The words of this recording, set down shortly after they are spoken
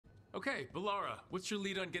Okay, Bellara, what's your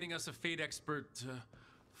lead on getting us a fate expert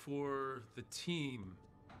for the team?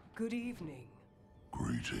 Good evening.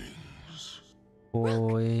 Greetings.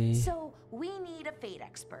 Oi. So, we need a fate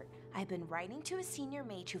expert. I've been writing to a senior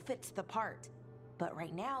mage who fits the part. But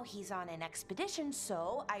right now, he's on an expedition,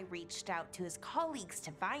 so I reached out to his colleagues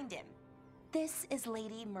to find him. This is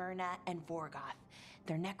Lady Myrna and Vorgoth.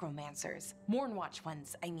 They're necromancers. Mournwatch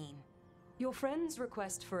ones, I mean. Your friend's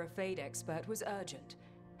request for a fate expert was urgent.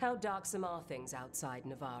 How darksome are things outside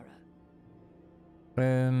Navarra?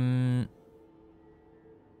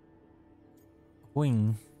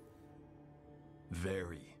 Ruim.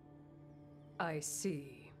 Very. I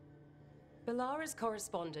see. Bellara's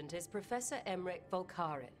correspondent is Professor Emmrick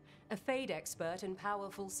Volkarin, a fate expert and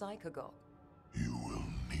powerful psychagogue. You will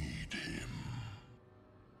need him.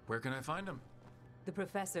 Where can I find him? The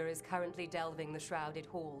professor is currently delving the shrouded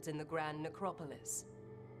halls in the Grande Necropolis.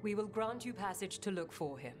 We will grant you passage to look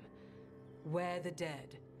for him. Where the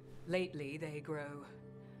dead. Lately they grow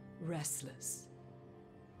restless.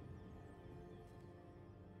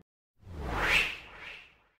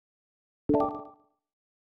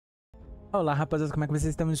 Olá rapaziada, como é que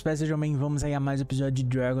vocês estão? Sejam bem, vamos aí a mais um episódio de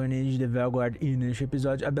Dragon Age de Veilguard. E neste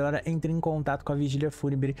episódio a Bellara entra em contato com a Vigília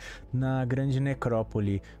Fúnebre na Grande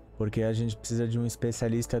Necrópole, porque a gente precisa de um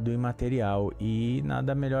especialista do Imaterial, e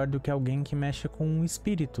nada melhor do que alguém que mexe com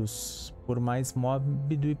espíritos, por mais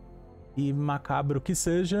mórbido e macabro que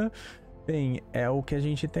seja. Bem, é o que a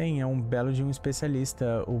gente tem, é um belo de um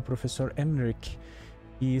especialista, o Professor Emmrick.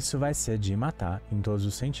 E isso vai ser de matar em todos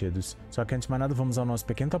os sentidos. Só que antes de mais nada, vamos ao nosso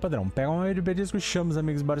pequeno top padrão. Pega uma meia de petisco, chama os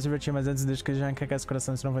amigos, bora se divertir. Mas antes, deixa que já encaquece esse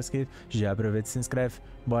coração, se não for inscrito. Já aproveita e se inscreve.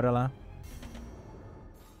 Bora lá.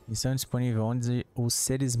 Missão disponível onde os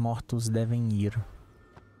seres mortos devem ir.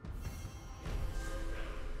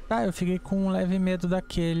 Tá, eu fiquei com um leve medo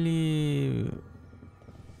daquele...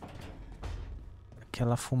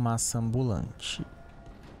 aquela fumaça ambulante.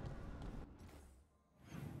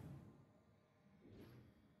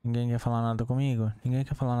 Ninguém quer falar nada comigo? Ninguém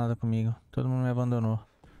quer falar nada comigo. Todo mundo me abandonou.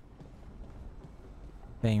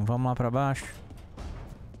 Bem, vamos lá pra baixo.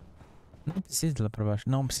 Não precisa ir lá pra baixo.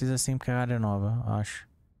 Não, precisa sim, porque a área é nova, acho.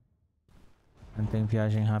 Não tem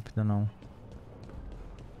viagem rápida, não.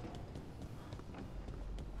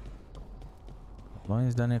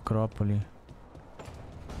 Longe da Necrópole.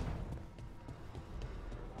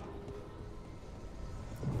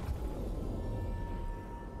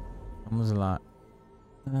 Vamos lá.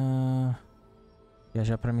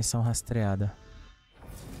 Viajar para missão rastreada.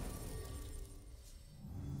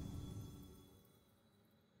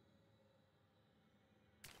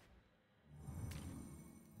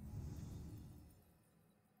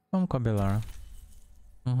 Vamos com a Bellara.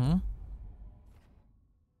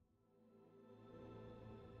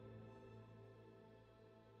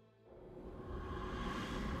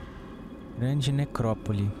 Grande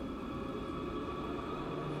Necrópole.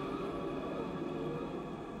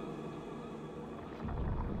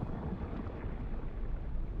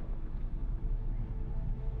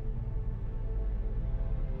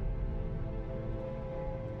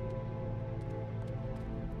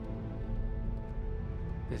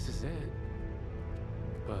 This is it.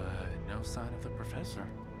 But no sign of the professor.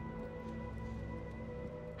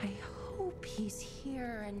 I hope he's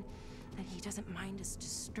here and that he doesn't mind us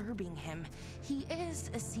disturbing him. He is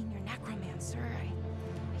a senior necromancer. I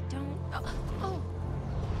don't... Oh!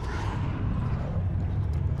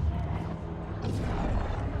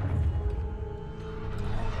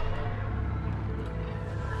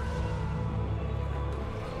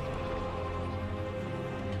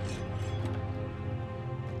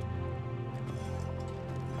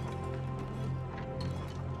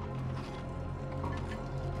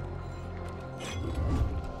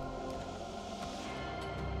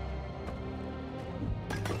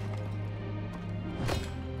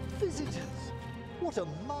 Visitors! What a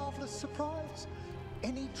marvelous surprise!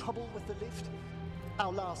 Any trouble with the lift?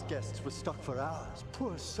 Our last guests were stuck for hours.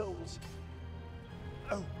 Poor souls.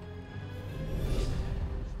 Oh.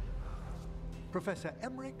 Professor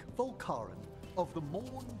Emmrick Volkarin of the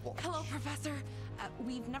Mournwatch. Hello, Professor.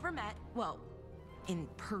 We've never met, well, in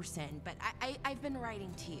person, but I've been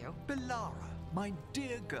writing to you. Bellara, my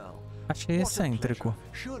dear girl. Achei excêntrico.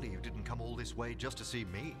 Surely you didn't come all this way just to see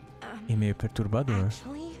me. E meio perturbador.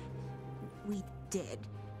 Actually, we did.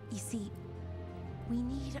 You see, we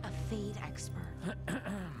need a fate expert.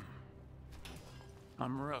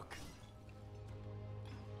 I'm Rook.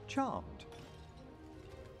 Charmed.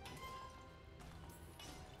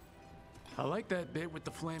 I like that bit with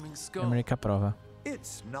the flaming skull. Emmrick aprova.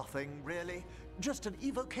 It's nothing, really. Just an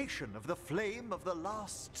evocation of the flame of the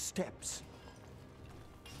last steps.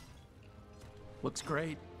 Looks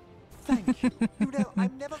great. Thank you. You know,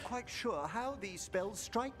 I'm never quite sure how these spells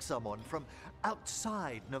strike someone from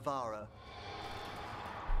outside Navarra.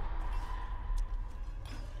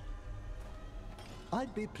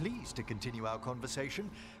 I'd be pleased to continue our conversation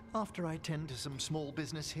after I tend to some small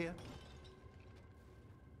business here.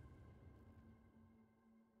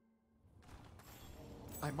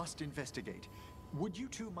 I must investigate. Would you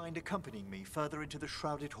two mind accompanying me further into the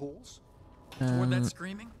shrouded halls? Toward that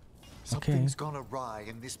screaming? Something's gone awry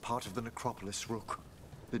in this part of the necropolis, Rook.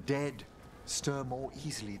 The dead stir more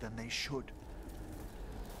easily than they should.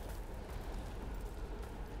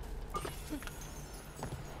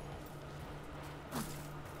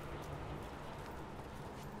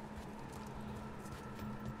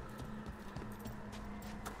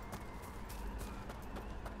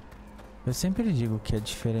 Eu sempre digo que a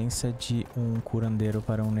diferença de um curandeiro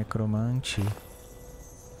para um necromante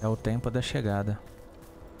é o tempo da chegada.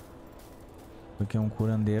 Porque um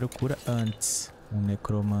curandeiro cura antes, um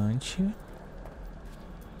necromante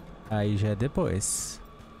aí já é depois.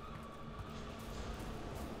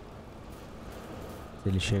 Se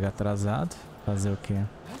ele chega atrasado, fazer o quê?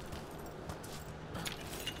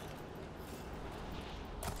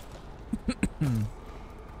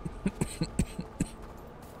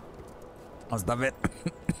 Nossa, tá vendo?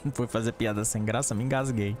 Foi fazer piada sem graça, me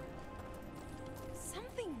engasguei.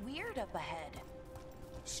 Something weird up ahead.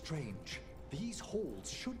 Strange. These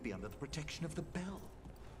halls should be under the protection of the bell.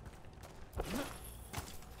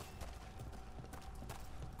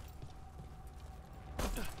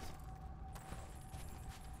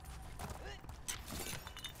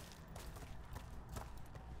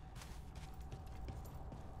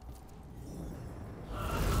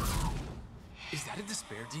 Is that a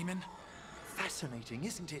despair demon? Fascinating,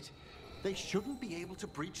 isn't it? They shouldn't be able to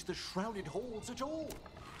breach the shrouded halls at all.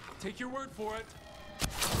 Take your word for it.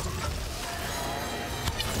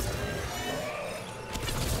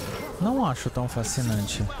 Não acho tão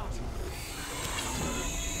fascinante.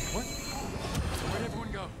 Where'd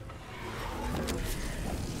everyone go?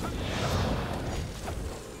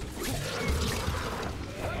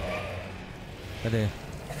 Cadê?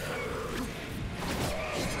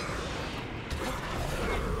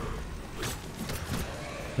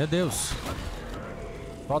 Meu Deus.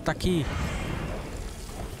 Volta aqui.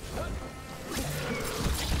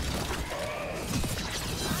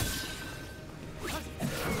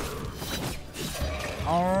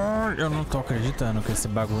 Oh, eu não tô acreditando que esse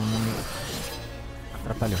bagulho me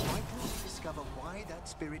atrapalhou. Discover why that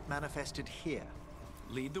spirit manifested here.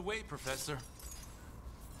 Lead the way, Professor.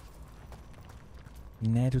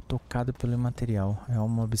 Minério tocado pelo Imaterial. É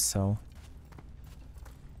uma abissal.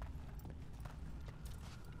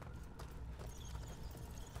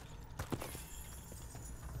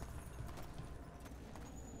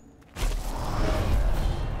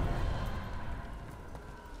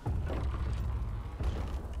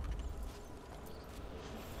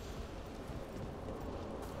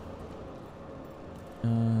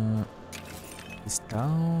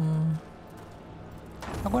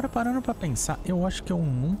 Agora parando pra pensar, eu acho que eu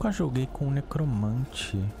nunca joguei com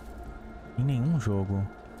necromante em nenhum jogo.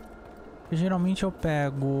 Porque geralmente eu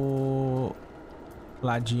pego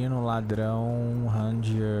ladino, ladrão,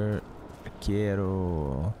 ranger,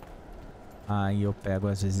 arqueiro. Aí eu pego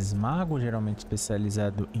às vezes mago, geralmente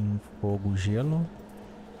especializado em fogo, gelo.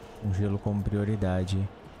 Um gelo como prioridade.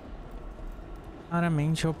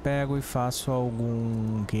 Raramente eu pego e faço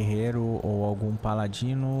algum guerreiro ou algum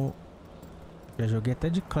paladino. Já joguei até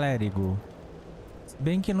de clérigo. Se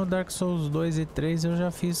bem que no Dark Souls 2 e 3 eu já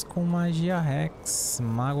fiz com magia Rex.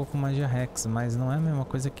 Mago com magia Rex. Mas não é a mesma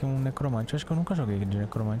coisa que um necromante. Eu acho que eu nunca joguei de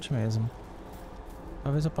necromante mesmo.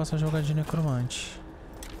 Talvez eu possa jogar de necromante.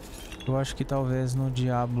 Eu acho que talvez no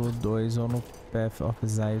Diablo 2 ou no Path of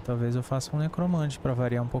Exile talvez eu faça um necromante pra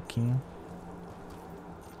variar um pouquinho.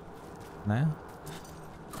 Né?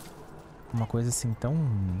 Uma coisa assim tão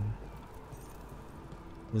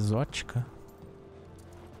exótica.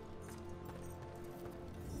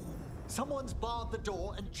 Someone's barred the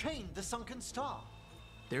door and chained the sunken star.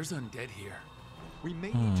 There's undead here. We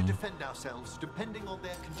may need to defend ourselves depending on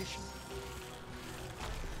their condition.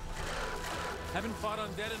 Haven't fought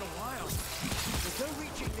undead in a while. There's no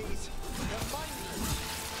reaching these. They're mindless.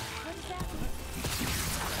 What does that mean?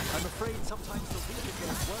 I'm afraid sometimes the weaker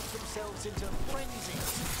can work themselves into frenzy.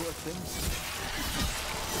 Poor things.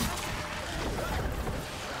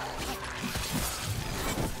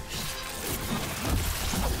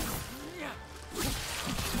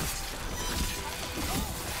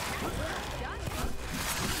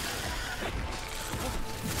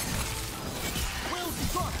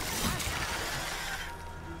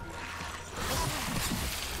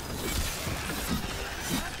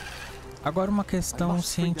 Agora uma questão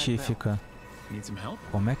científica. Need some help?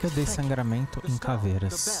 Como é que eu dei sangramento em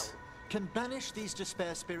caveiras? Can banish these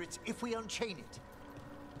despair spirits if we unchain it.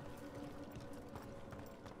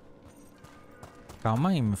 Calma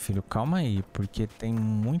aí, meu filho, calma aí, porque tem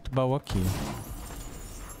muito baú aqui.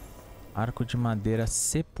 Arco de madeira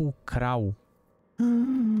sepulcral.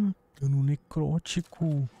 Dano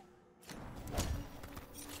necrótico.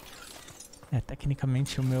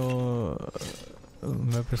 Tecnicamente o meu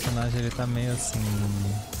personagem ele tá meio assim.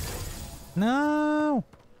 Não!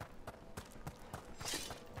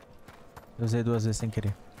 Eu usei 2 vezes sem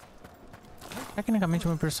querer. Tecnicamente o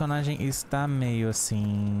meu personagem está meio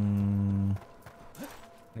assim...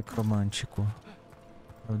 necromântico.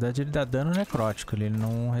 Na verdade ele dá dano necrótico, ele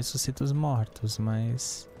não ressuscita os mortos,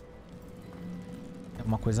 mas... é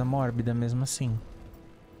uma coisa mórbida mesmo assim.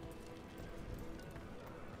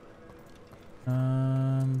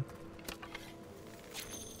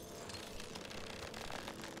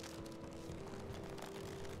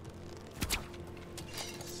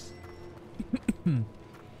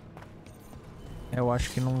 Eu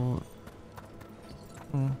acho que não...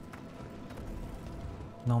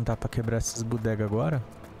 não dá pra quebrar essas bodegas agora?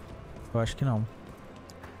 Eu acho que não.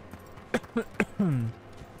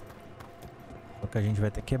 Só que a gente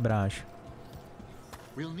vai ter que quebrar, acho.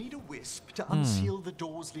 We'll need a wisp to unseal the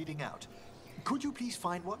doors leading out. Could you please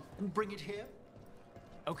find one and bring it here?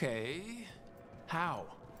 Okay. How?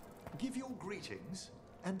 Give your greetings,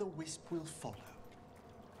 and the wisp will follow.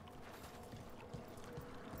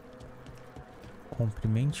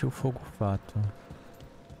 Cumprimente o fogo fato.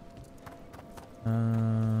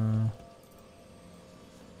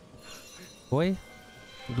 Oi?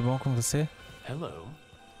 Tudo bom com você? Hello.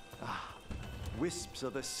 Wisps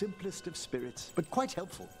are the simplest of spirits, but quite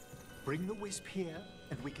helpful. Bring the wisp here,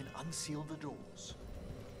 and we can unseal the doors.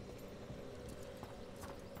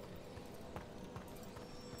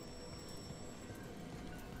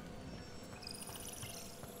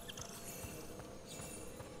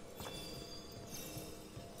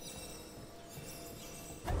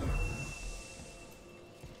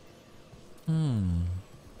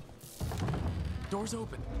 Door's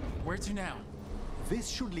open. Where to now? This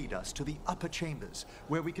should lead us to the upper chambers,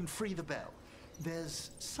 where we can free the bell.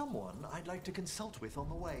 There's someone I'd like to consult with on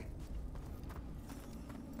the way.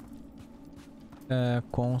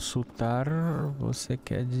 Consultar, você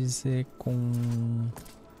quer dizer com...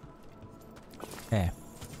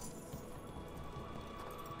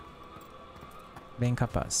 bem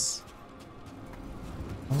capaz.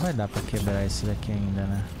 Não vai dar pra quebrar esse daqui ainda,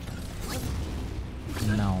 né?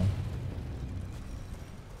 Não.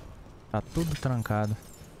 Tá tudo trancado.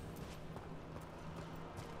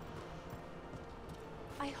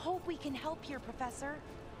 I hope we can help here, Professor.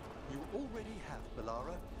 You already have,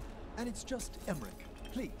 Bellara. And it's just Emmrick,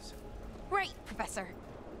 please. Right, Professor.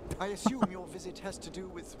 I assume your visit has to do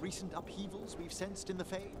with recent upheavals we've sensed in the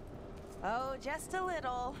Fae? Oh, just a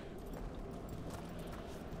little.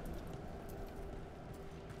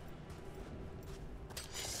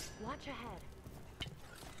 Watch ahead.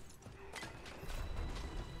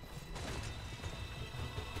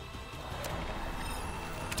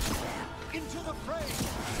 Into the fray!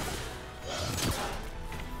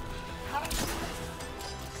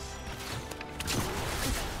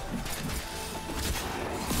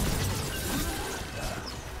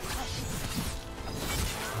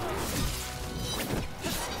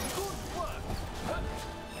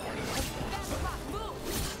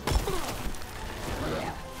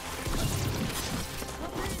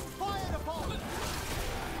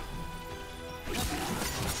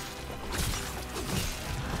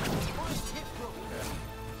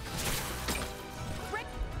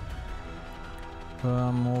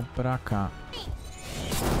 Vamos pra cá.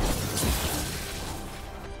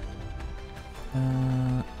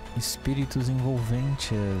 Espíritos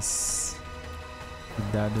envolventes.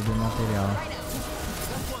 Cuidado do material.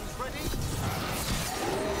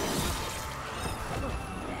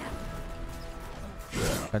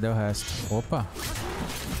 Cadê o resto? Opa!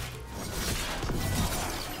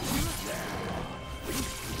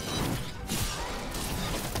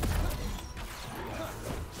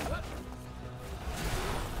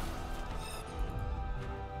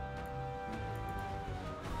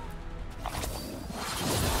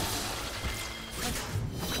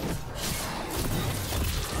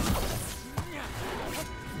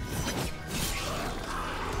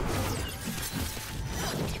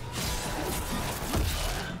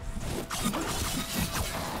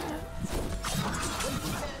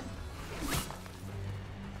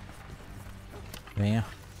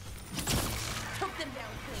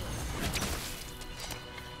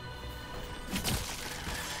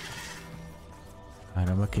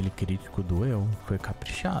 Caramba, aquele crítico doeu. Foi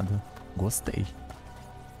caprichado. Gostei.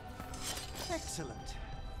 Excellent.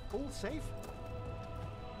 All safe?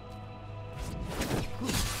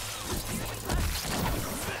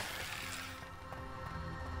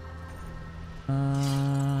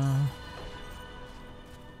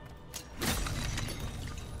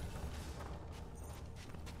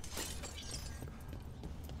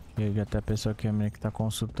 Chega até a pessoa que Emmrick tá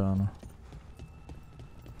consultando.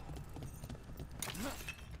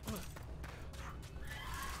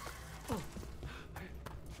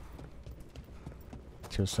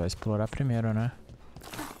 Deixa eu só explorar primeiro, né?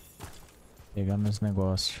 Pegar meus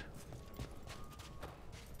negócios.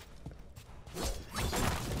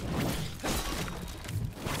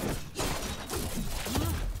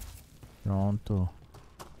 Pronto.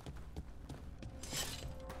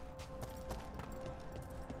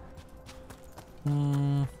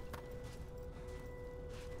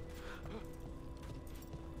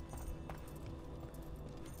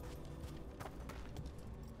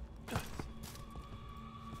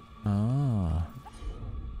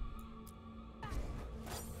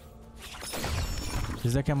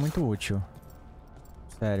 Isso daqui é muito útil.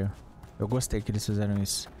 Sério. Eu gostei que eles fizeram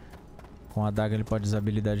isso. Com a adaga ele pode usar a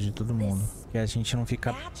habilidade de todo mundo. Que a gente não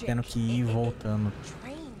fica tendo que ir e voltando.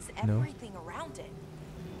 Entendeu?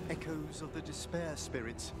 Echoes of the despair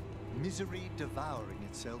spirits, misery devouring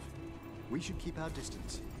itself. We should keep our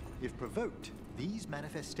distance. If provoked, these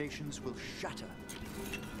manifestations will shatter.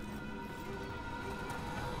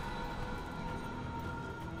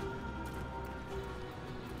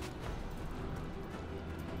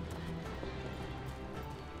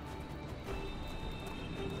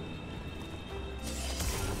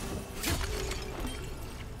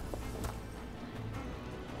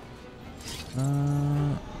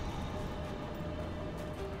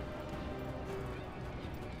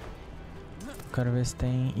 Quero ver se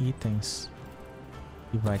tem itens.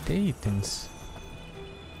 E vai ter itens.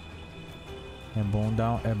 É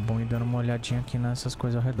bom ir dando uma olhadinha aqui nessas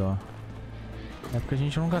coisas ao redor. É porque a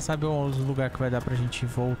gente nunca sabe os lugares que vai dar pra gente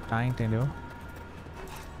voltar, entendeu?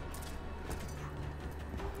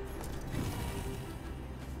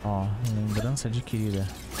 Ó, lembrança adquirida.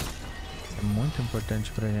 É muito importante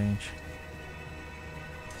pra gente.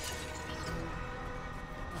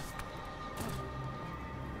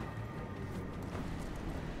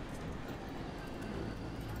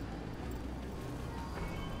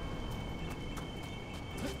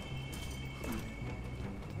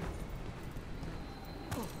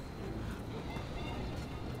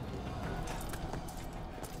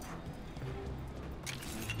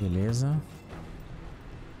 Beleza.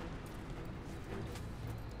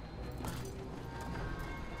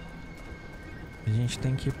 A gente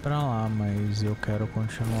tem que ir pra lá, mas eu quero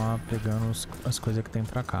continuar pegando as coisas que tem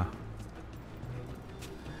pra cá.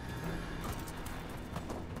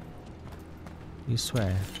 Isso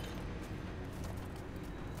é.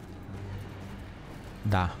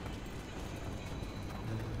 Dá.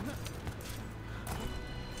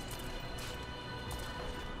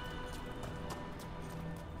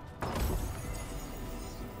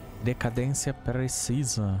 Decadência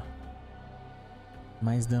precisa.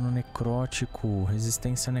 Mais dano necrótico.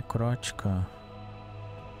 Resistência necrótica.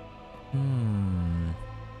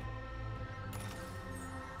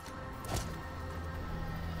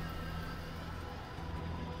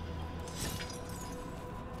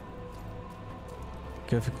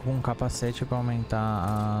 Aqui eu fico com um capacete pra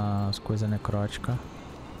aumentar as coisas necróticas.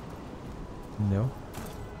 Entendeu?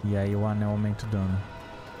 E aí o anel aumenta o dano.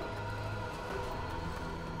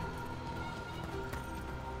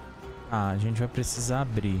 Ah, a gente vai precisar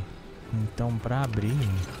abrir. Então, pra abrir...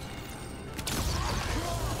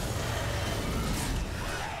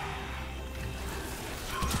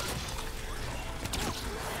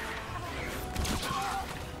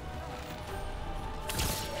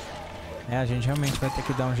 a gente realmente vai ter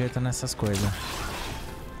que dar um jeito nessas coisas.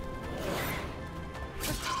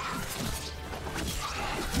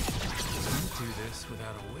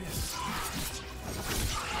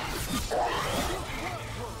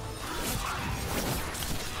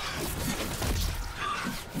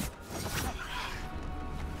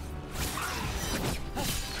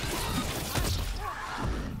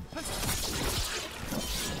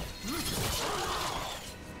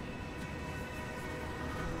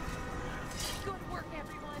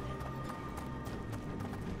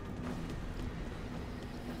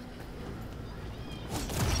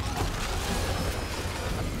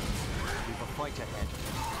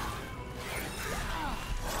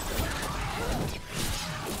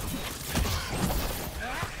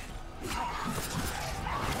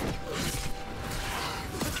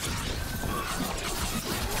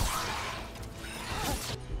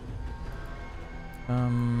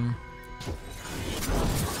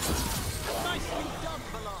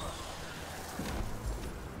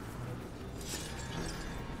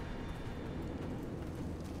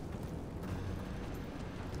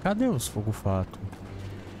 Cadê os fogo-fato?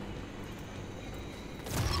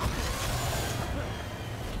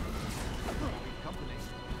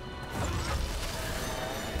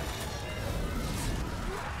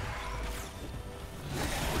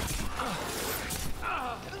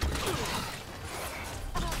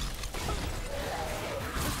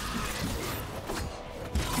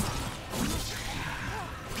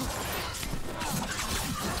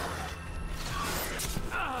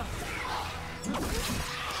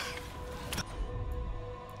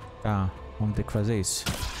 Tá, vamos ter que fazer isso.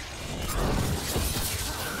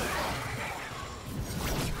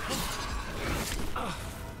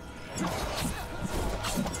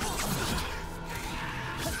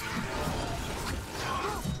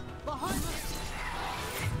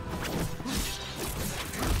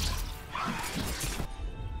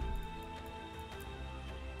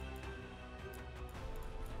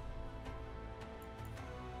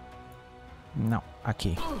 Não,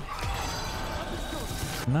 aqui.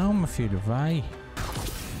 Não, meu filho, vai.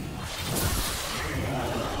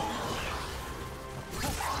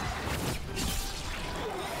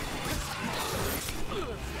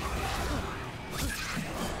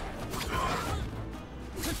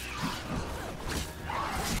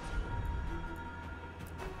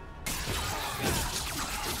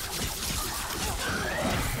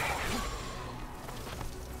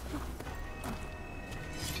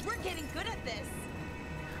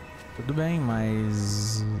 Tudo bem,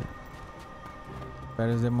 mas...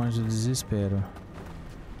 Espera os demônios do desespero.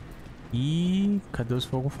 E... cadê os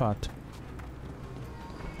fogo-fato?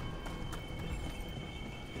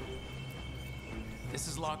 This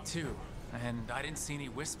is locked too, and I didn't see any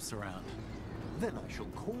wisps around. Then I shall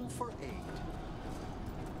call for aid.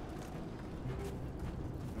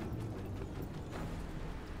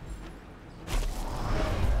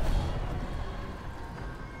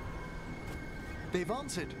 They've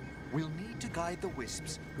answered. We'll need to guide the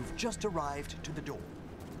wisps who've just arrived to the door.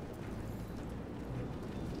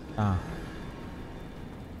 Ah.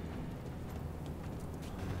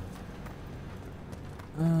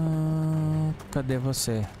 Cadê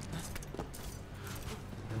você?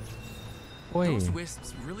 Oi. Those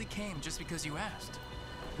wisps really came just because you asked.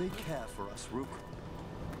 They care for us, Rook.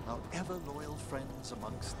 Our ever-loyal friends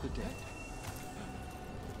amongst the dead.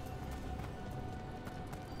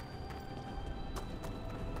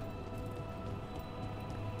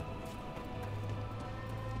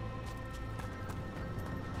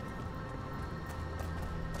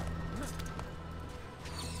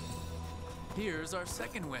 Here's our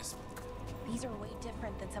second wisp. These are way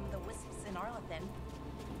different than some of the wisps in Arlethan.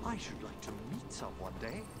 I should like to meet some one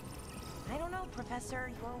day. I don't know,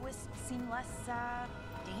 Professor. Your wisps seem less,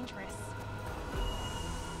 dangerous.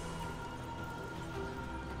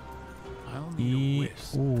 I'll need a E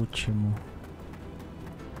wisp. o último.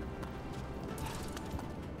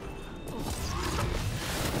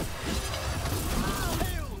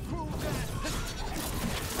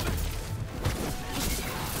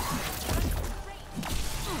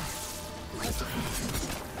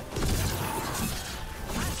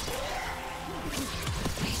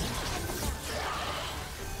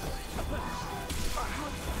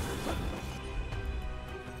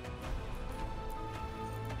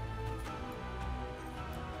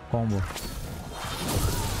 Combo.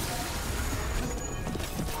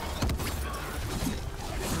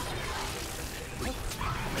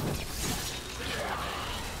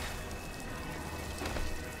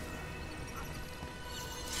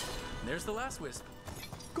 There's the last wisp.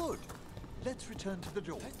 Good. Let's return to the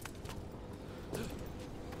door.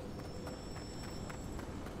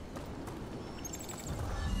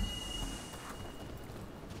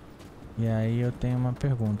 E aí eu tenho uma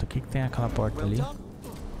pergunta. O que tem aquela porta ali? Well done.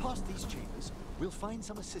 Past these chambers, we'll find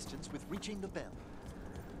some assistance with reaching the bell.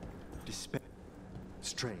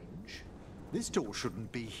 Strange. This door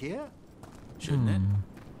shouldn't be here. Shouldn't it?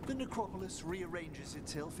 The necropolis rearranges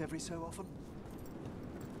itself every so often.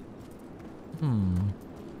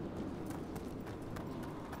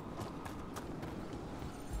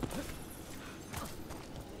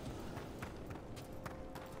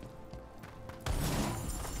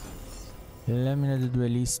 Lâmina do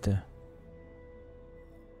duelista.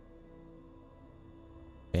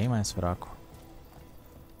 Bem mais fraco.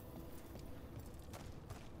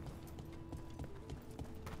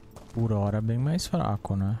 Por hora bem mais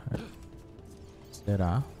fraco, né?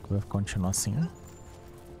 Será que vai continuar assim?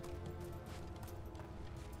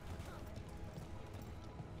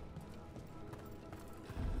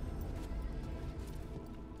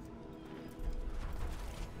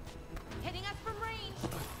 Hitting us from range.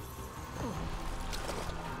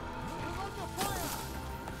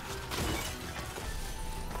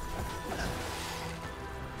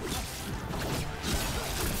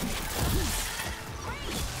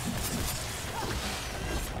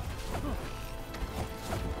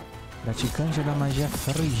 Praticante da magia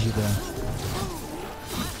frígida.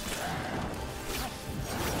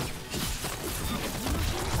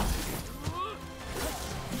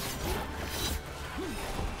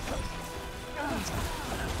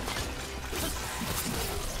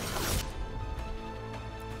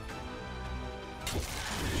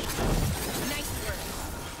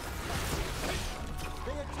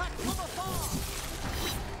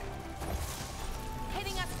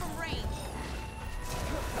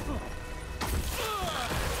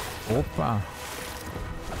 Opa!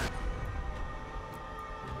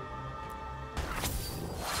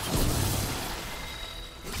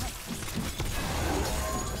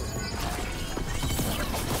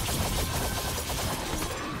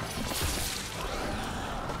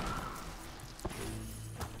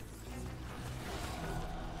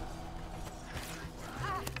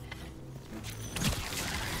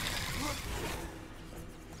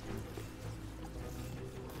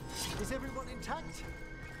 Is everyone intact?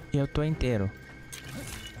 E eu tô inteiro.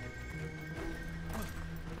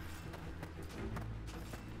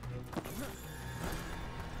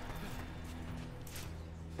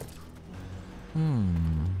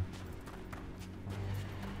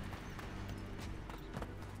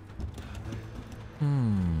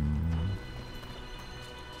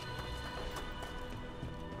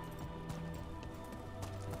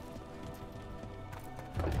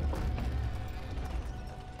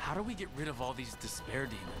 How do we get rid of all these despair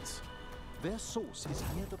demons? Their source is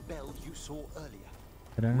near the bell you saw earlier.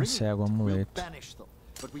 Grande Ring cego, it, we'll amuleto. banish them,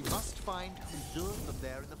 but we must find who lured them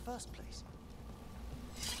there in the first place.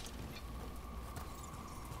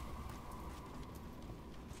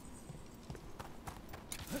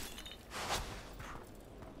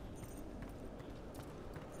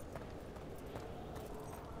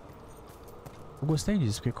 Eu gostei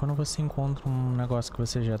disso, porque quando você encontra um negócio que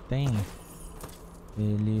você já tem,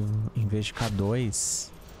 ele, em vez de ficar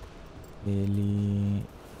 2, ele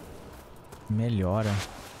melhora.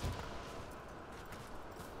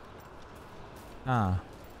 Ah,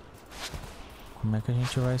 como é que a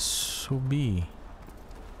gente vai subir?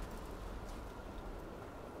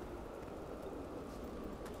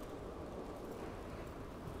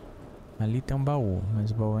 Ali tem um baú,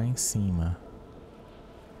 mas o baú é em cima.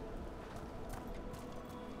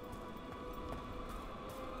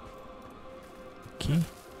 Aqui?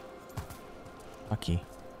 Aqui.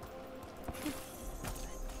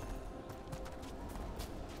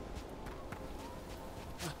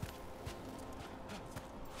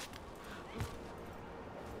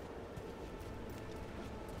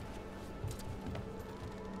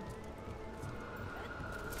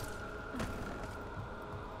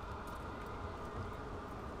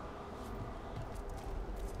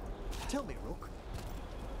 Tell me, Rook,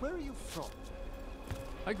 where are you from?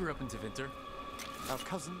 I grew up in Deventer. Our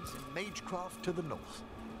cousins in Magecraft to the north.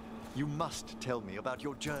 You must tell me about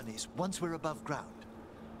your journeys once we're above ground.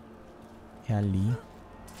 É ali.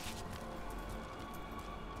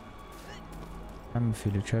 Ah, meu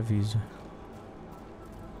filho, eu te aviso.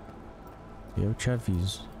 Eu te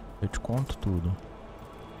aviso. Eu te conto tudo.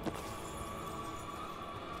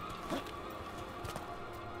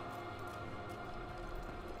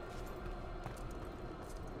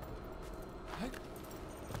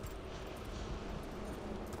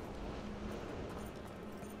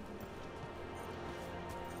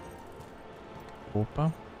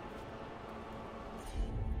 Opa.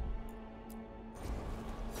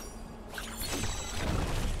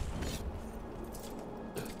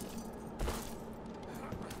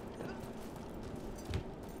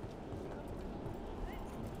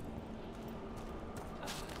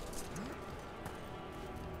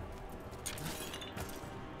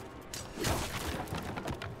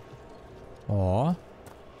 Ó.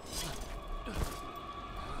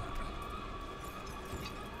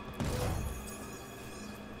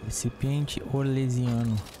 Recipiente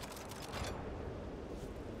orlesiano.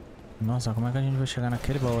 Nossa, como é que a gente vai chegar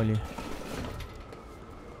naquele baú ali?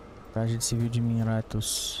 Traje de civil de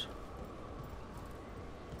mineratos.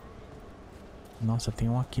 Nossa, tem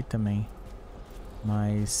um aqui também.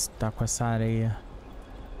 Mas tá com essa areia.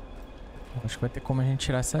 Acho que vai ter como a gente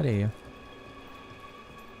tirar essa areia.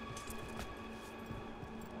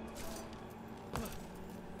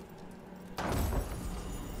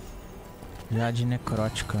 Jade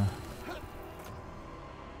necrótica.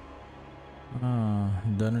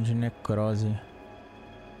 Dano de necrose.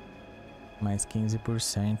 Mais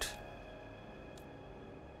 15%.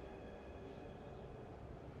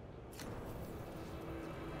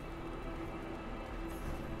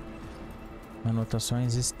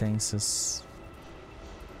 Anotações extensas.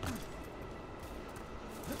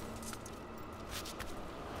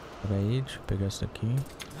 Pega aí, deixa eu pegar isso daqui.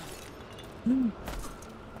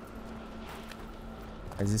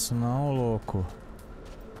 Faz isso não, louco.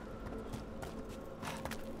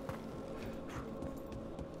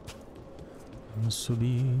 Vamos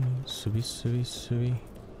subir, subir, subir, subir.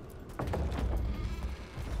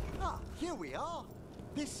 Ah, here we are.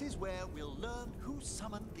 This is where we'll learn who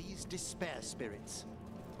summoned these despair spirits.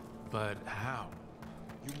 But how?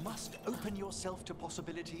 You must open yourself to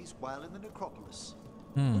possibilities while in the necropolis.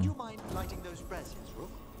 Would you mind lighting those braziers,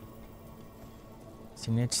 Rook?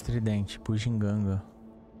 Sinete estridente, bugiganga.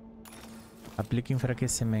 Aplica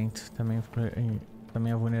enfraquecimento,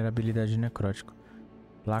 também a vulnerabilidade necrótico.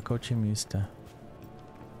 Placa otimista.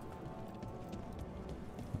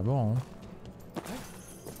 Tá bom.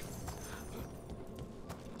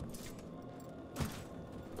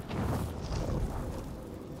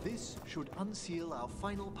 This should unseal our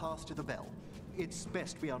final pass to the bell. It's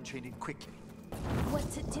best we unchain it quickly.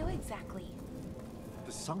 What's it do exactly?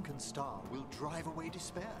 The sunken star will drive away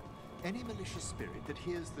despair. Any malicious spirit that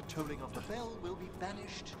hears the tolling of the bell will be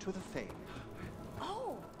banished to the Fae.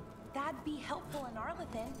 Oh, that'd be helpful in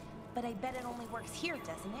Arlethan, but I bet it only works here,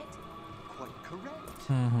 doesn't it? Quite correct.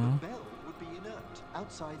 The bell would be inert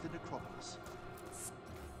outside the necropolis.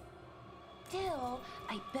 Still,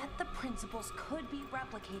 I bet the principles could be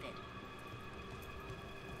replicated.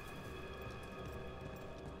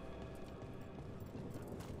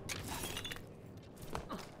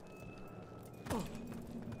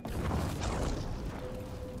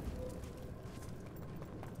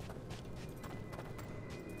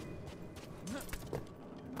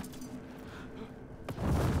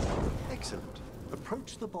 Excellent.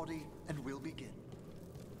 Approach the body and we'll begin.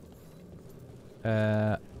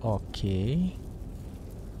 Ok.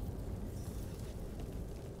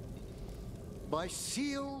 By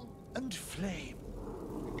seal and flame,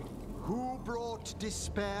 who brought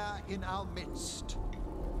despair in our midst?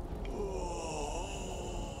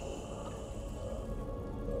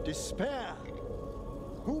 Despair?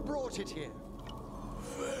 Who brought it here?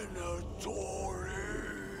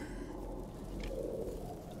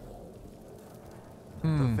 The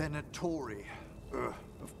Venatori.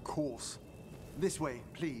 Of course. This way,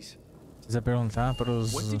 please. Precisa perguntar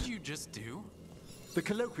pros... What did you just do? The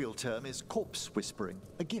colloquial term is corpse whispering,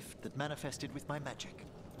 a gift that manifested with my magic.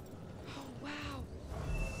 Oh, wow.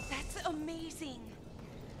 That's amazing.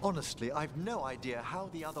 Honestly, I've no idea how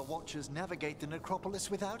the other Watchers navigate the necropolis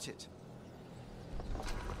without it.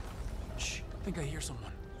 Shh, I think I hear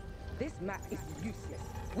someone. This map is useless.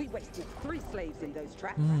 We wasted 3 slaves in those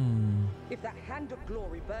traps. If that Hand of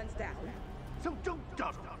Glory burns down... So don't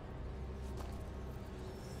dawdle.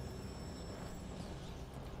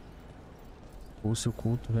 Pulso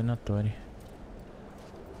culto venatório.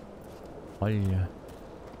 Olha.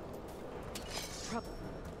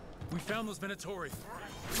 We found those Venatori.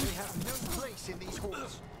 We have no place in these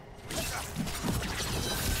halls.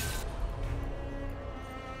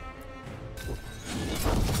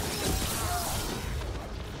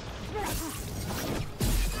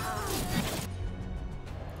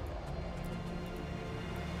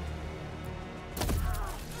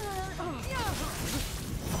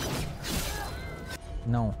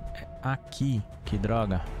 Não, é aqui. Que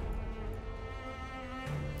droga.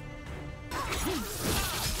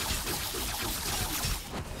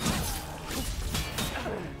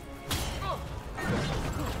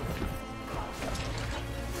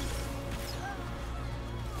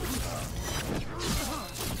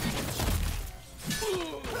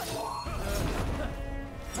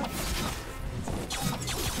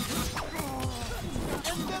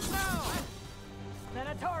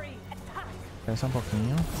 Espera só um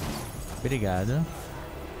pouquinho. Obrigado.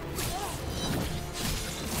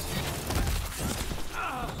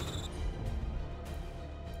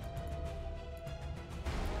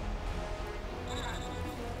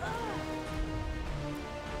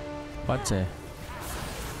 Pode ser.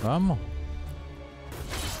 Vamos?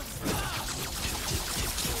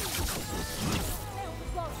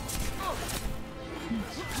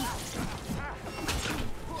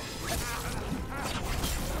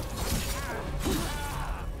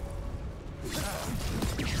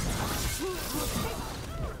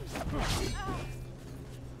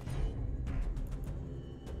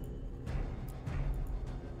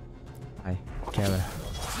 Ai, quebra.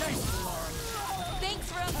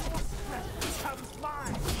 Thanks, Rook.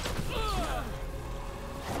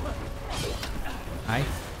 Ai.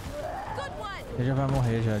 Good one. Você já vai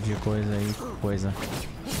morrer já de coisa aí, coisa.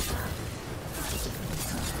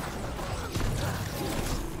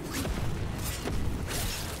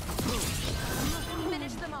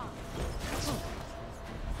 Finish them off.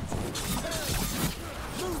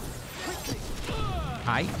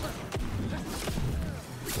 Ai.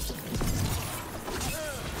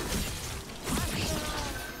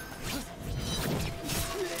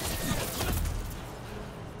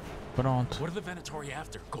 Pronto. What are the Venatori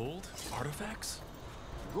after? Gold? Artifacts?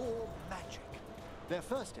 Raw magic. Their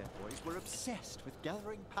first envoys were obsessed with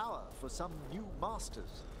gathering power for some new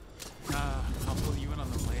masters. I'll pull you in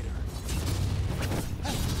on them later.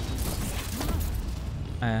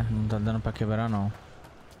 É, não tá dando pra quebrar não.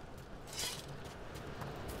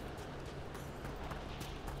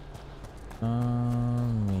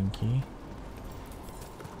 Vem aqui.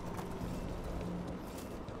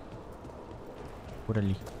 Por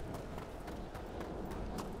ali.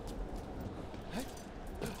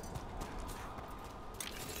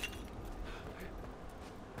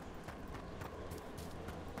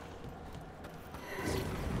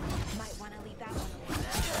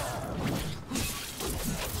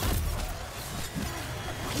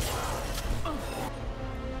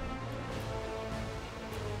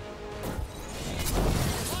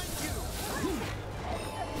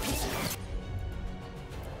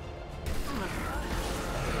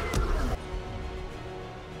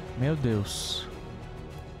 Meu Deus.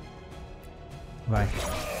 Vai.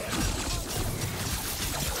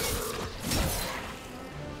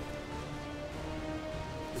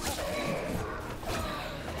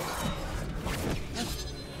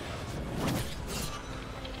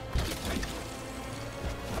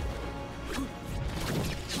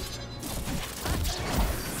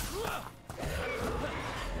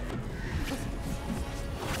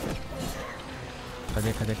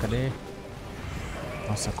 Cadê?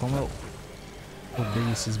 Nossa, como eu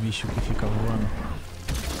odeio esses bichos que ficam voando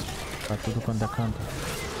pra tudo quanto é canto.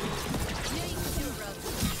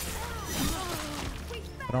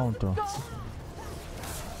 Pronto.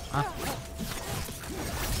 Ah.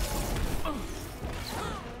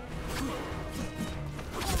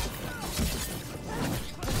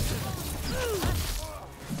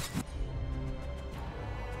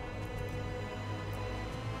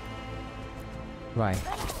 Vai.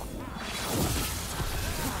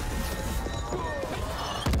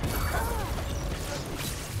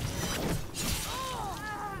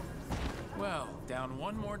 Well, down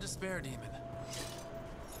one more despair demon.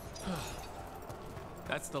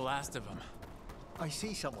 That's the last of them. I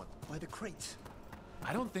see someone by the crates.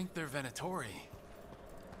 I don't think they're Venatori.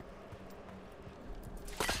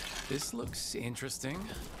 This looks interesting.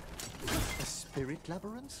 A spirit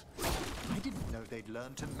labyrinth? I didn't know they'd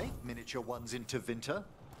learned to make miniature ones in Tevinter.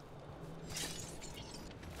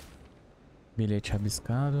 Bilhete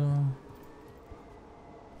rabiscado.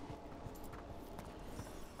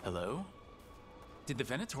 Hello? Did the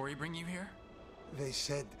Venatori bring you here? They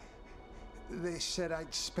said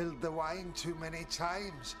I'd spilled the wine too many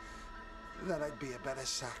times. That I'd be a better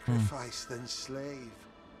sacrifice than slave.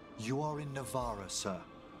 You are in Navarra, sir.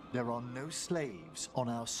 There are no slaves on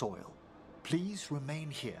our soil. Please remain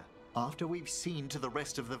here. After we've seen to the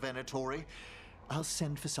rest of the Venatori, I'll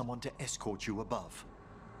send for someone to escort you above.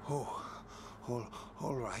 Oh,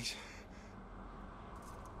 all right.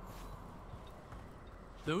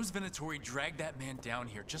 Those Venatori dragged that man down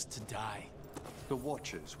here just to die. The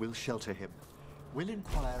Watchers will shelter him. We'll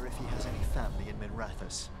inquire if he has any family in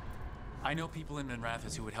Minrathous. I know people in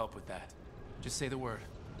Minrathous who would help with that. Just say the word.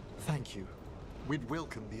 Thank you. We'd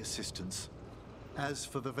welcome the assistance. As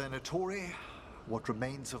for the Venatori, what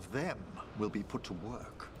remains of them will be put to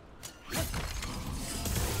work.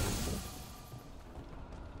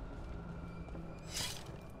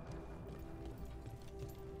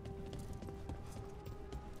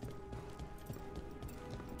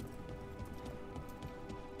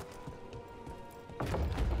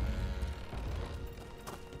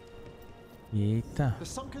 Eita. The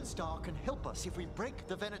sunken star can help us if we break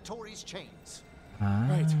the Venatori's chains.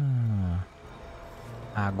 Ah.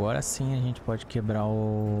 Agora sim a gente pode quebrar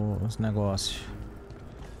os negócios.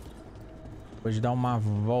 Depois de dar uma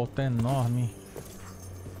volta enorme,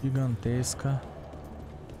 gigantesca.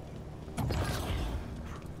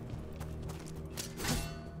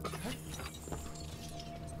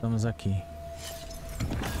 Estamos aqui.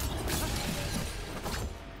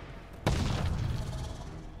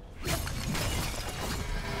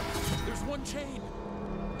 There's one chain.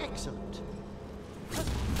 Excellent.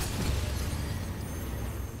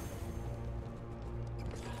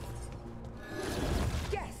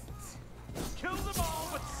 Guests! Kill them all,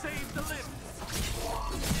 but save the limbs.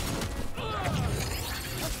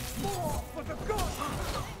 More for the gods!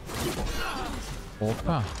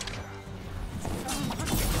 Opa.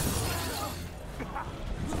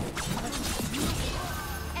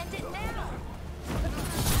 End it now!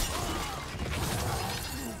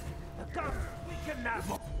 The gods, we can now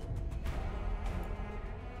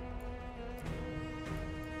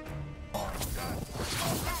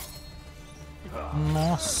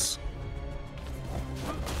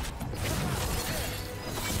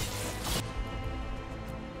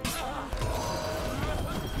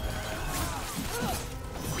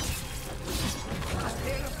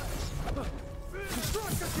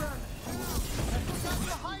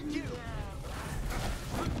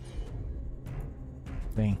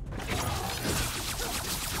Vem.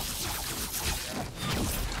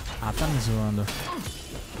 Ah, tá me zoando.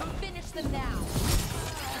 Finish them now.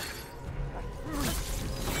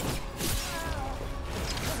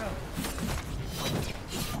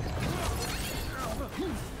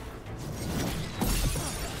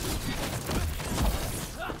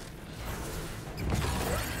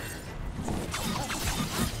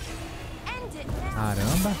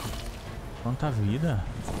 Caramba! Quanta vida!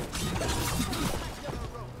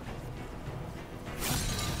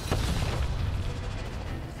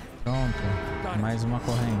 Pronto, mais uma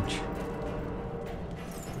corrente.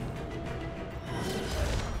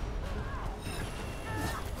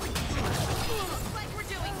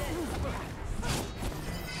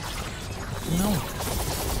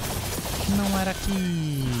 Não era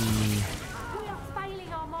aqui.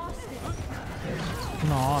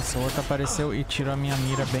 Nossa, o outro apareceu e tirou a minha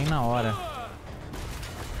mira bem na hora.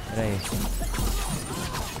 Pera aí.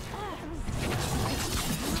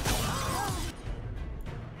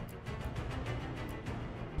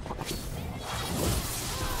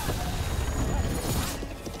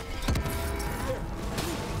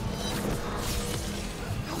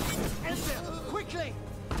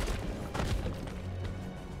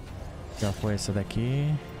 Já foi essa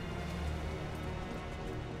daqui.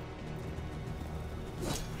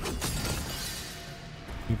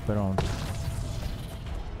 E pronto.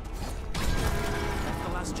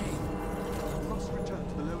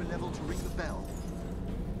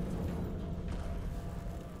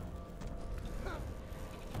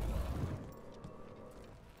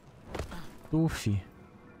 Ufi.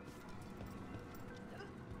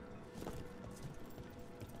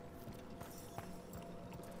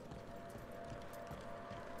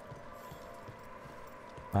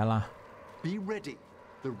 Vai lá. Be ready.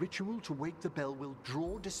 The ritual to wake the bell will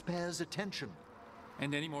draw Despair's attention.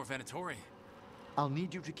 And any more Venatori. I'll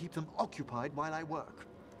need you to keep them occupied while I work.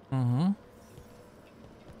 Uhum.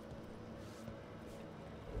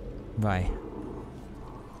 Vai.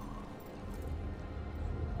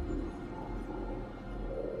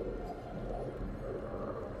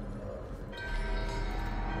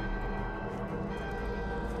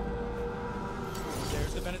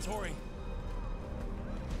 There's the Venatori.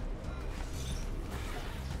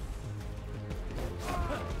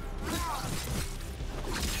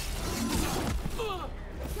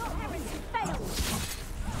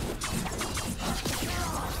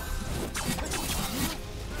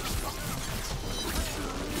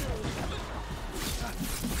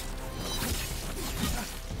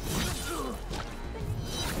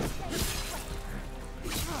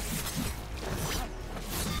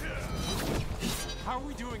 How are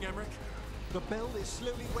we doing, Emmrick? The bell is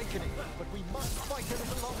slowly wakening, but we must fight a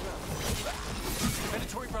little longer.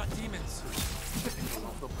 Venatori brought demons.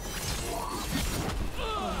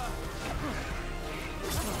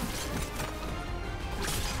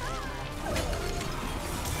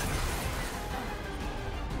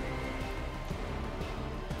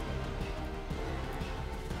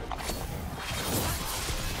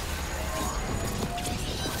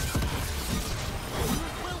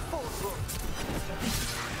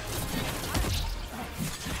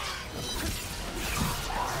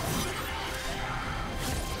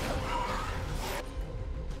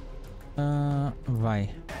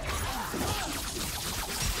 Vai.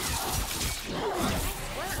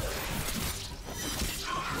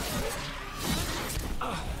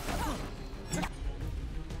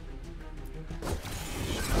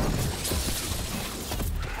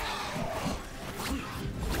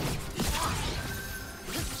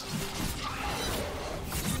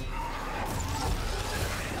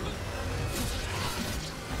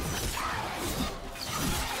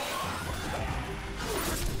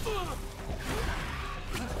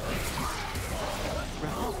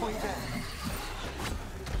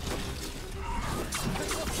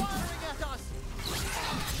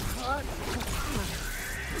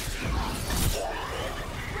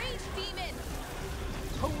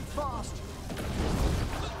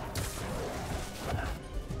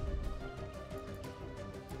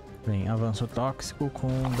 Vem, avanço tóxico com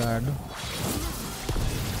o dardo.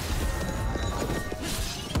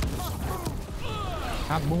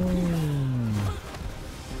 Cabum!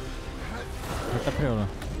 Eita preula.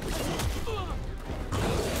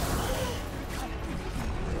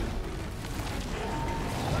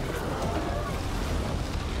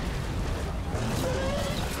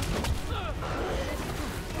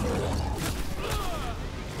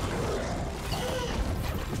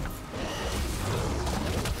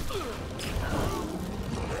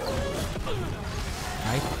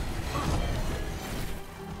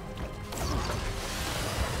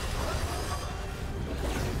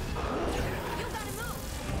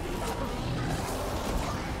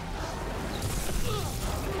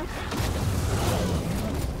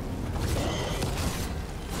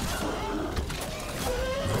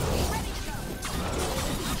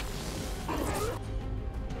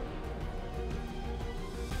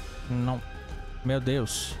 Meu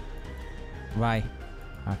Deus. Vai.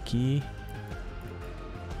 Aqui.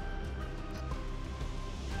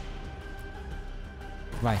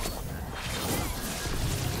 Vai.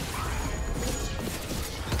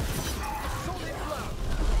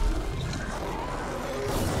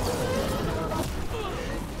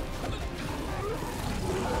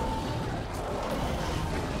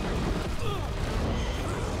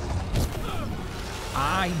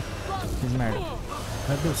 Ai. Fiz merda.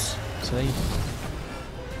 Meu Deus. Isso aí.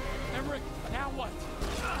 Emmrick, now what?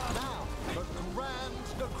 Now, the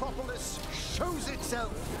Grande Necropolis shows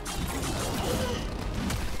itself.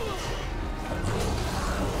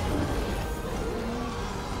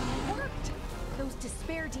 Worked! Those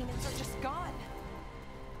despair demons are just gone.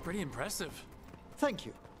 Pretty impressive. Thank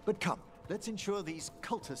you. But come, let's ensure these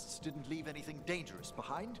cultists didn't leave anything dangerous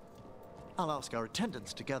behind. I'll ask our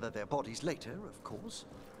attendants to gather their bodies later, of course.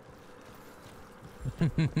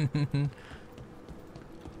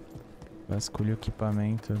 Vasculha o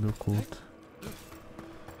equipamento do culto.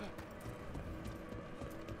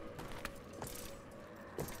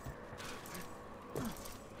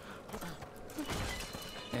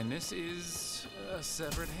 And this is a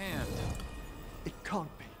severed hand. It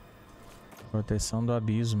can't be. Proteção do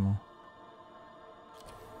abismo.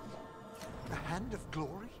 A hand of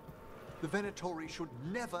glory? The Venatori should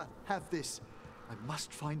never have this. I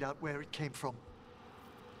must find out where it came from.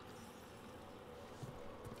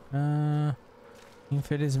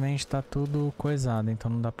 Infelizmente tá tudo coisado,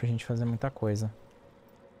 então não dá pra gente fazer muita coisa.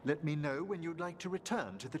 Let me know when you'd like to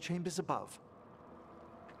return to the chambers above.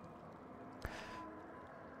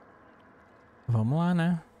 Vamos lá,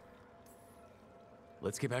 né?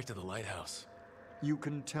 Let's get back to the lighthouse. You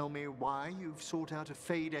can tell me why you've sought out a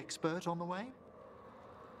Fade expert on the way?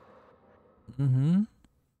 Uhum.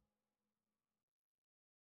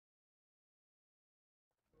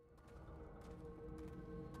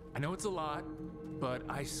 I know it's a lot, but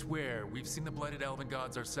I swear we've seen the blighted elven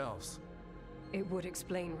gods ourselves. It would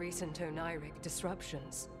explain recent oniric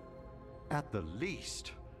disruptions. At the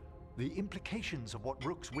least, the implications of what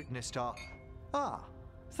Rook's witnessed are... Ah,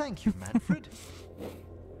 thank you, Manfred.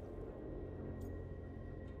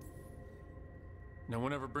 No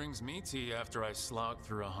one ever brings me tea after I slog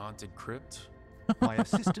through a haunted crypt. My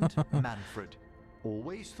assistant, Manfred.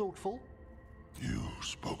 Always thoughtful. You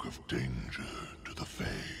spoke of danger to the Fade.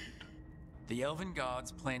 The elven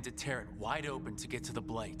gods plan to tear it wide open to get to the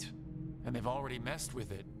blight. And they've already messed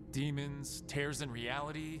with it. Demons, tears in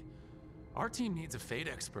reality. Our team needs a Fade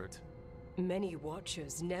expert. Many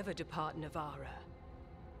watchers never depart Navara.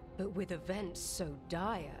 But with events so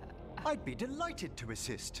dire... I'd be delighted to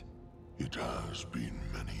assist. It has been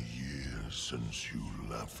many years since you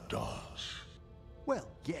left us. Well,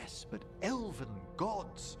 yes, but elven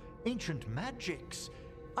gods, ancient magics.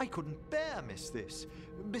 I couldn't bear miss this.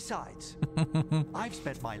 Besides, I've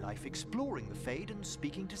spent my life exploring the Fade and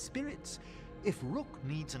speaking to spirits. If Rook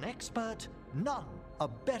needs an expert, none are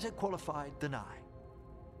better qualified than I.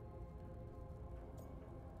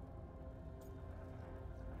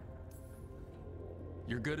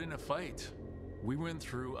 You're good in a fight. We went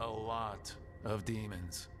through a lot of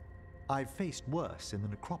demons. I've faced worse in the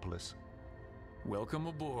Necropolis. Welcome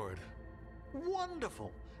aboard.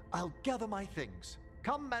 Wonderful! I'll gather my things.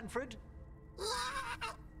 Come, Manfred.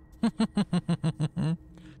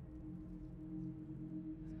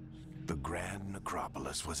 The Grand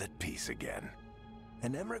Necropolis was at peace again,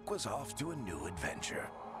 and Emmrick was off to a new adventure.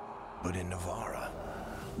 But in Navara,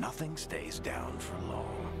 nothing stays down for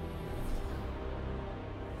long.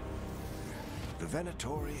 The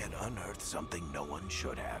Venatori had unearthed something no one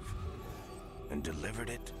should have, and delivered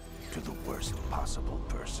it to the worst possible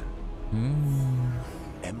person.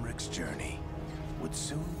 Emmrick's journey would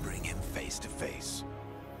soon bring him face to face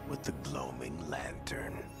with the gloaming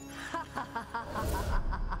lantern.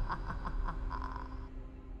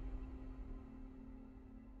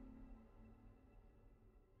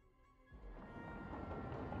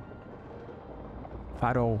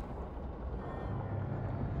 Farol.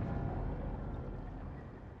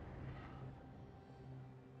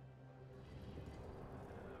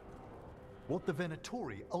 What the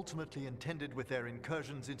Venatori ultimately intended with their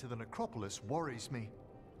incursions into the Necropolis worries me.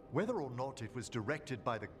 Whether or not it was directed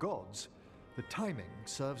by the gods, the timing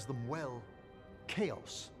serves them well.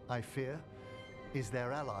 Chaos, I fear, is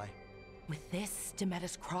their ally. With this,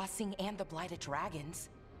 Demeter's Crossing and the Blighted Dragons,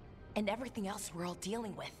 and everything else we're all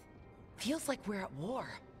dealing with, feels like we're at war.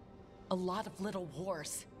 A lot of little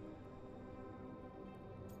wars.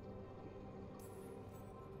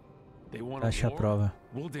 They want a Fecha a war? prova.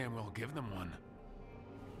 We'll damn well give them one.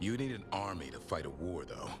 You need an army to fight a war,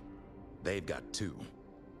 though. They've got two.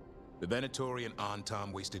 The Venatori and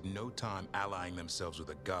Antam wasted no time allying themselves with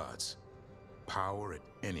the gods. Power at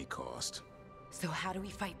any cost. So how do we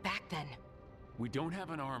fight back then? We don't have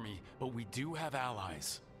an army, but we do have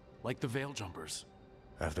allies. Like the Veil Jumpers.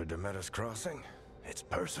 After Demeter's crossing, it's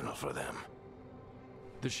personal for them.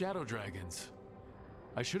 The Shadow Dragons.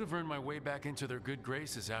 I should have earned my way back into their good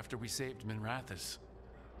graces after we saved Minrathous.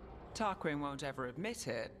 Tarquin won't ever admit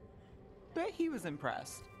it, but he was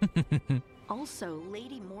impressed. Also,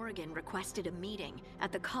 Lady Morrigan requested a meeting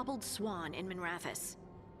at the Cobbled Swan in Minrathous.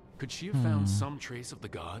 Could she have found some trace of the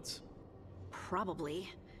gods? Probably.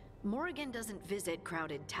 Morrigan doesn't visit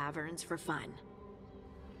crowded taverns for fun.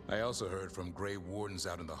 I also heard from Grey Wardens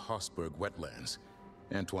out in the Hossberg wetlands,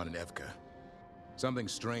 Antoine and Evka. Something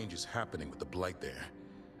strange is happening with the Blight there.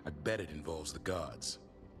 I bet it involves the gods.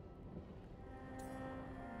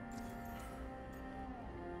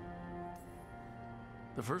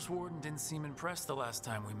 The First Warden didn't seem impressed the last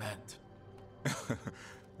time we met.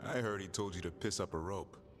 I heard he told you to piss up a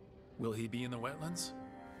rope. Will he be in the wetlands?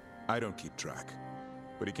 I don't keep track,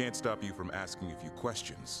 but he can't stop you from asking a few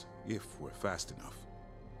questions, if we're fast enough.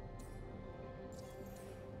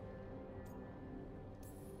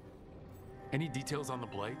 Any details on the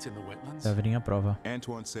Blight in the wetlands? Tá vindo a prova.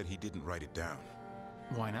 Antoine said he didn't write it down.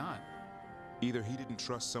 Why not? Either he didn't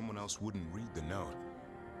trust someone else wouldn't read the note,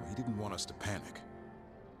 or he didn't want us to panic.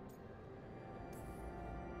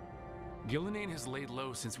 Gillenane has laid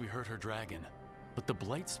low since we hurt her dragon, but the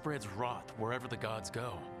Blight spreads rot wherever the gods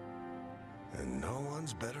go. And no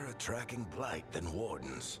one's better at tracking Blight than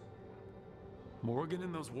Wardens. Morrigan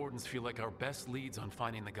and those Wardens feel like our best leads on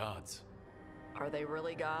finding the gods. Are they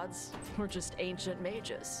really gods? Or just ancient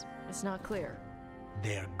mages? It's not clear.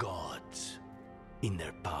 They're gods. In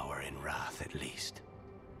their power and wrath, at least.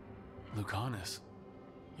 Lucanus,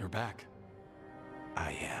 you're back.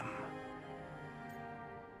 I am.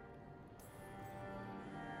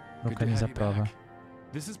 Good to have you back.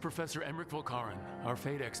 This is Professor Emmrick Volkarin, our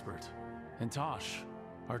fate expert, and Tosh,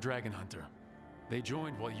 our dragon hunter. They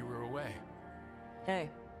joined while you were away.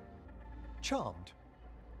 Hey. Charmed.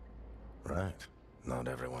 Right. Not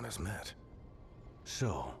everyone has met.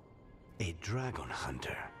 So, a dragon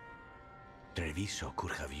hunter. Treviso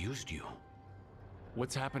could have used you.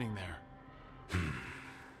 What's happening there?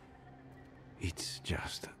 It's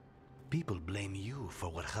just... people blame you for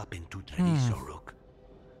what happened to Treviso, Rook.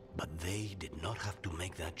 But they did not have to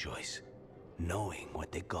make that choice, knowing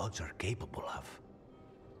what the gods are capable of.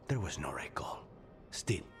 There was no recall.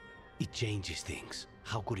 Still, it changes things.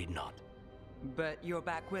 How could it not? But you're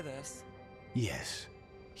back with us? Yes,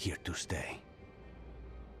 here to stay.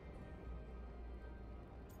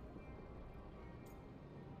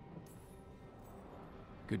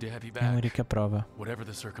 Good to have you back. Whatever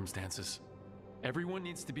the circumstances. Everyone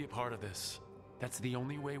needs to be a part of this. That's the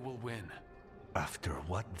only way we'll win. After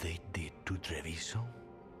what they did to Treviso,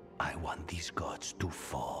 I want these gods to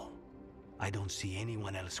fall. I don't see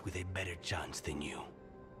anyone else with a better chance than you.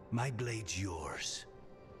 My blade's yours.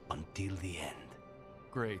 Until the end.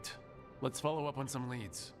 Great. Let's follow up on some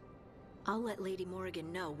leads. I'll let Lady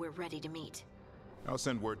Morrigan know we're ready to meet. I'll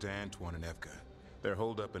send word to Antoine and Evka. They're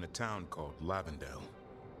holed up in a town called Lavendel.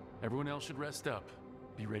 Everyone else should rest up.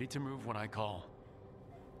 Be ready to move when I call.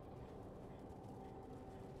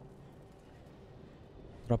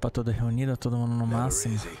 Tropa toda reunida, todo mundo no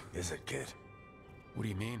máximo. Never easy, is it, kid? What do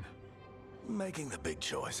you mean? Making the big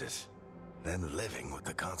choices, then living with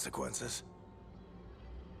the consequences.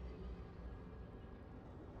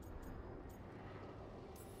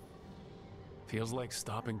 Feels like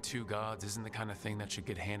stopping two gods isn't the kind of thing that should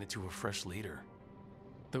get handed to a fresh leader.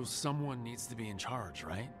 Though someone needs to be in charge,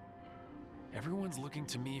 right? Everyone's looking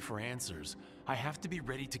to me for answers. I have to be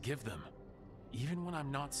ready to give them, even when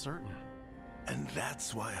I'm not certain. And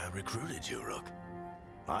that's why I recruited you, Rook.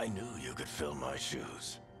 I knew you could fill my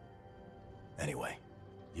shoes. Anyway,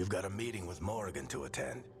 you've got a meeting with Morrigan to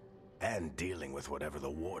attend, and dealing with whatever the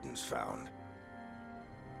Wardens found.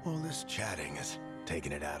 All this chatting is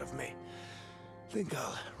taking it out of me. Think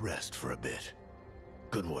I'll rest for a bit.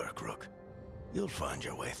 Good work, Rook. You'll find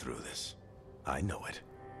your way through this. I know it.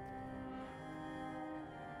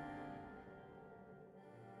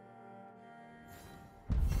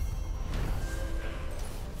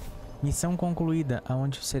 Missão concluída,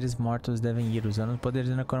 aonde os seres mortos devem ir. Usando o poder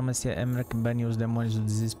de necromancia, Emmrick baniu os demônios do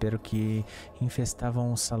desespero que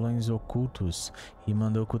infestavam os salões ocultos e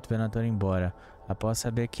mandou o culto venatório embora. Após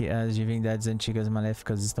saber que as divindades antigas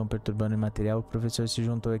maléficas estão perturbando o Imaterial, o professor se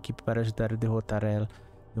juntou à equipe para ajudar a derrotar ela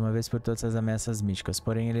de uma vez por todas as ameaças místicas.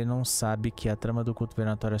 Porém, ele não sabe que a trama do culto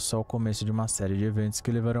venatório é só o começo de uma série de eventos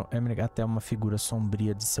que levarão Emmrick até uma figura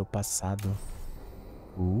sombria de seu passado.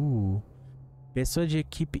 Pessoa de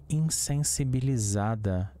equipe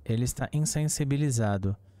insensibilizada. Ele está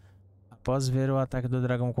insensibilizado. Após ver o ataque do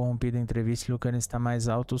dragão corrompido em entrevista, Lucano está mais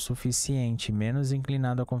autossuficiente, menos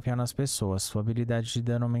inclinado a confiar nas pessoas. Sua habilidade de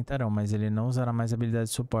dano aumentarão, mas ele não usará mais habilidade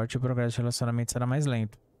de suporte e o progresso de relacionamento será mais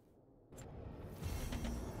lento.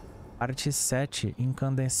 Parte 7.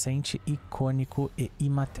 Incandescente, icônico e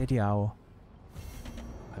imaterial.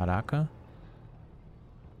 Caraca.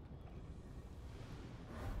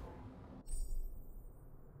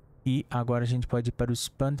 E agora a gente pode ir para os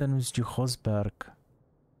pântanos de Rosberg.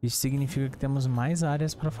 Isso significa que temos mais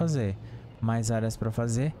áreas para fazer. Mais áreas para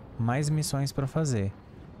fazer, mais missões para fazer.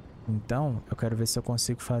 Então, eu quero ver se eu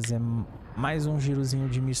consigo fazer mais um girozinho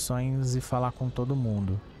de missões e falar com todo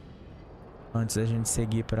mundo. Antes da gente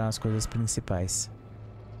seguir para as coisas principais.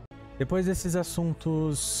 Depois desses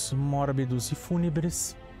assuntos mórbidos e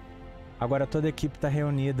fúnebres, agora toda a equipe está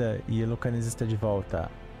reunida e Lucanis está de volta.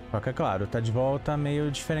 Só que é claro, está de volta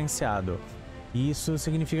meio diferenciado. E isso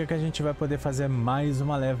significa que a gente vai poder fazer mais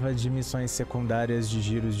uma leva de missões secundárias, de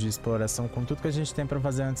giros de exploração, com tudo que a gente tem para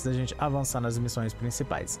fazer antes da gente avançar nas missões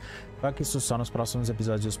principais. Só que isso só nos próximos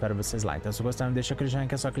episódios, eu espero vocês lá. Então se gostaram, deixa aquele joinha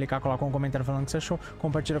que é só clicar, coloca um comentário falando o que você achou,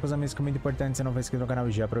 compartilha com os amigos, que é muito importante. Se não for inscrito no canal,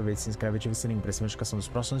 já aproveita, se inscreve e ativa o sininho para receber notificação dos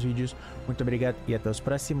próximos vídeos. Muito obrigado e até os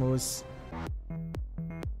próximos.